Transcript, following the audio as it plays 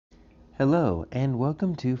Hello and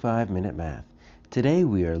welcome to 5-Minute Math. Today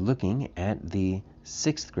we are looking at the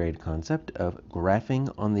 6th grade concept of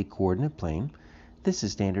graphing on the coordinate plane. This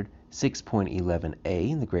is standard 6.11a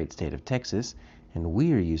in the great state of Texas, and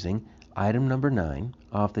we are using item number 9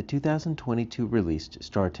 off the 2022 released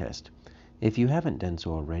STAAR test. If you haven't done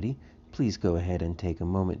so already, please go ahead and take a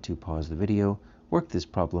moment to pause the video, work this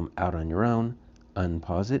problem out on your own,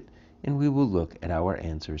 unpause it, and we will look at our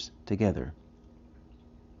answers together.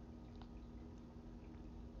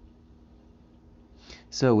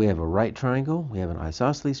 So we have a right triangle, we have an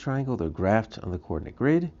isosceles triangle, they're graphed on the coordinate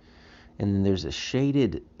grid, and then there's a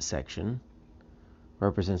shaded section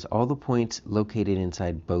represents all the points located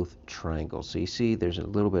inside both triangles. So you see there's a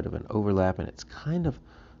little bit of an overlap and it's kind of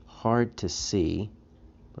hard to see,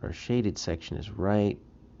 but our shaded section is right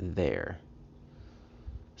there.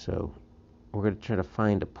 So we're going to try to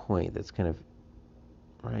find a point that's kind of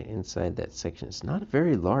right inside that section. It's not a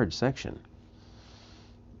very large section.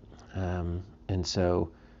 And so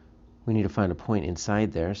we need to find a point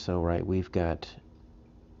inside there. So we've got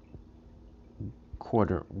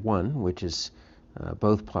quadrant 1, which is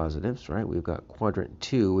both positives, right? We've got quadrant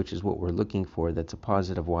 2, which is what we're looking for. That's a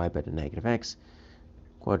positive y but a negative x.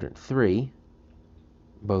 Quadrant 3,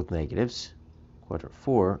 both negatives. Quadrant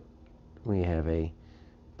 4, we have a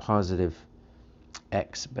positive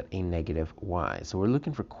x but a negative y. So we're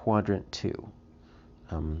looking for quadrant 2.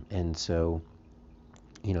 And so,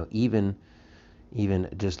 even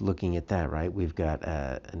just looking at that, right, we've got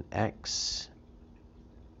an x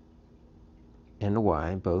and a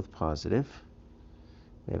y, both positive.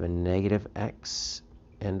 We have a negative x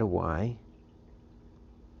and a y.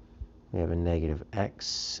 We have a negative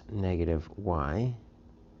x, negative y.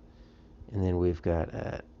 And then we've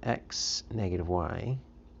got x, negative y.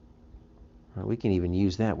 We can even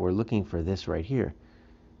use that. We're looking for this right here.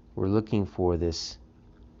 We're looking for this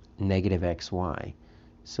negative xy.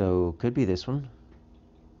 So could be this one.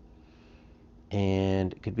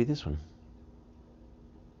 And it could be this one,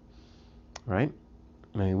 right?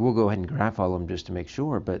 I mean, we'll go ahead and graph all of them just to make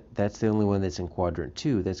sure, but that's the only one that's in quadrant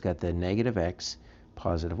 2 that's got the negative x,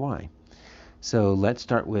 positive y. So let's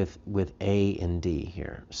start with A and D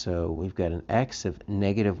here. So we've got an x of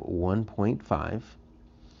negative 1.5.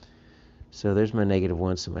 So there's my negative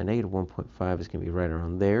 1, so my negative 1.5 is going to be right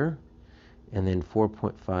around there. And then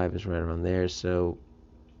 4.5 is right around there, so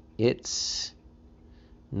it's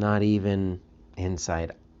not even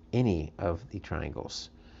inside any of the triangles.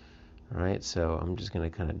 All right, so I'm just going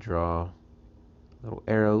to kind of draw a little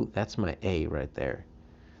arrow. That's my A right there.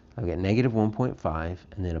 I've got negative 1.5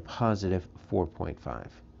 and then a positive 4.5.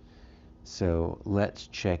 So let's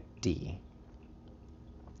check D.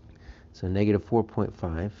 So negative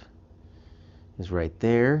 4.5 is right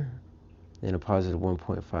there. Then a positive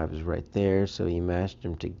 1.5 is right there. So you mash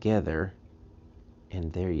them together,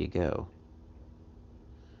 and there you go.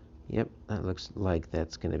 Yep, that looks like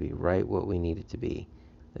that's going to be right what we need it to be.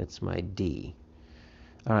 That's my D.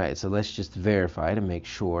 All right, so let's just verify to make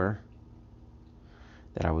sure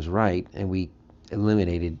that I was right, and we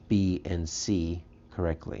eliminated B and C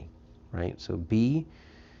correctly, right? So B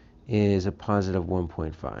is a positive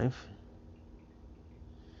 1.5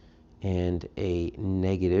 and a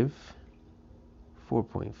negative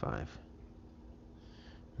 4.5.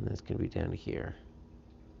 And that's going to be down here.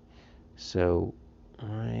 So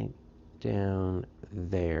right down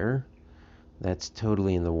there, that's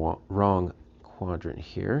totally in the wrong quadrant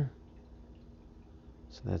here.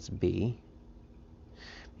 So that's B.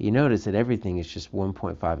 You notice that everything is just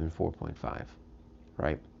 1.5 and 4.5,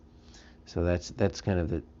 right? So that's kind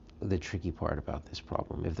of the tricky part about this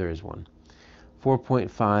problem, if there is one.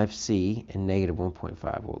 4.5C and negative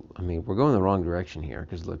 1.5. Well, I mean, we're going the wrong direction here,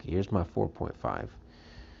 because look, here's my 4.5.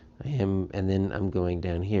 And then I'm going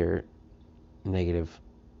down here, negative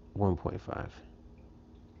 1.5.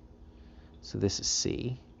 So this is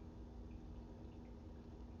C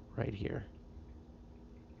right here.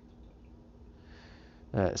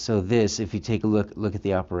 So this, if you take a look at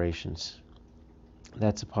the operations,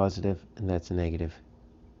 that's a positive and that's a negative.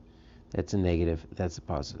 That's a negative, that's a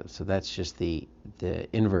positive. So that's just the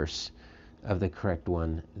inverse of the correct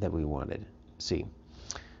one that we wanted. C.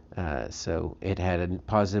 So it had a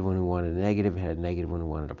positive when we wanted a negative, it had a negative when we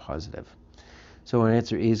wanted a positive. So our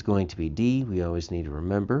answer is going to be D. We always need to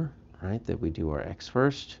remember, right, that we do our x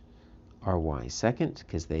first, our y second,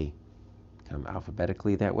 because they come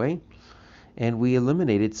alphabetically that way. And we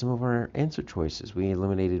eliminated some of our answer choices. We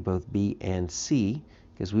eliminated both B and C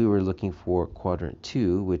because we were looking for quadrant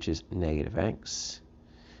 2, which is negative x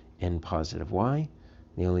and positive y.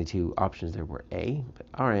 The only two options there were A, but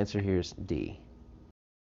our answer here is D.